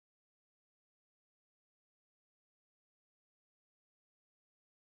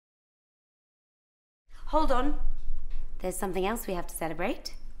hold on. There's something else we have to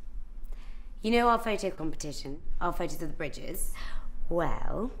celebrate. You know our photo competition, our photos of the bridges?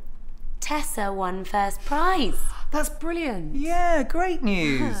 Well, Tessa won first prize. That's brilliant. Yeah, great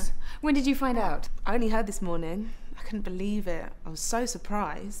news. When did you find out? I only heard this morning. I couldn't believe it. I was so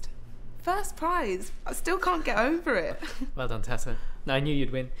surprised. First prize. I still can't get over it. Well done, Tessa. I knew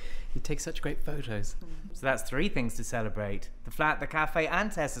you'd win. You take such great photos. So that's 3 things to celebrate. The flat, the cafe,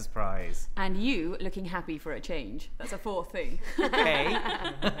 and Tessa's prize. And you looking happy for a change. That's a 4th thing. Cake.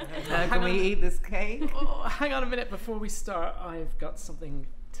 Can we eat this cake? Oh, hang on a minute before we start. I've got something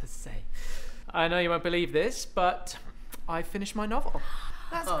to say. I know you won't believe this, but I finished my novel.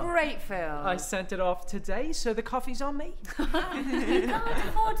 That's great, Phil. I sent it off today, so the coffee's on me. You can't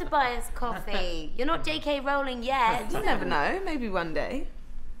afford to buy us coffee. You're not J.K. Rowling yet. You never know. Maybe one day.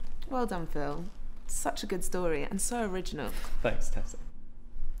 Well done, Phil. Such a good story and so original. Thanks, Tessa.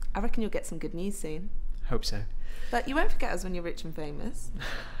 I reckon you'll get some good news soon. Hope so. But you won't forget us when you're rich and famous.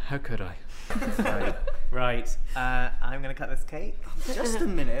 How could I? Right. I'm going to cut this cake. Just a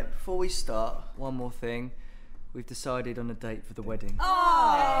minute before we start, one more thing. We've decided on a date for the wedding.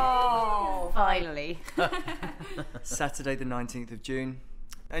 Oh, finally. Saturday the 19th of June.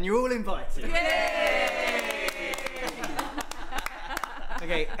 And you're all invited. Yay!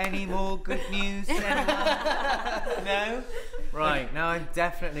 Okay, any more good news? Anyone? No? Right, now I'm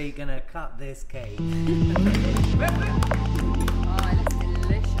definitely going to cut this cake. Oh, it looks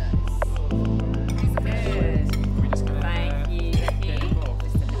delicious. Are we just gonna, Thank you. get involved?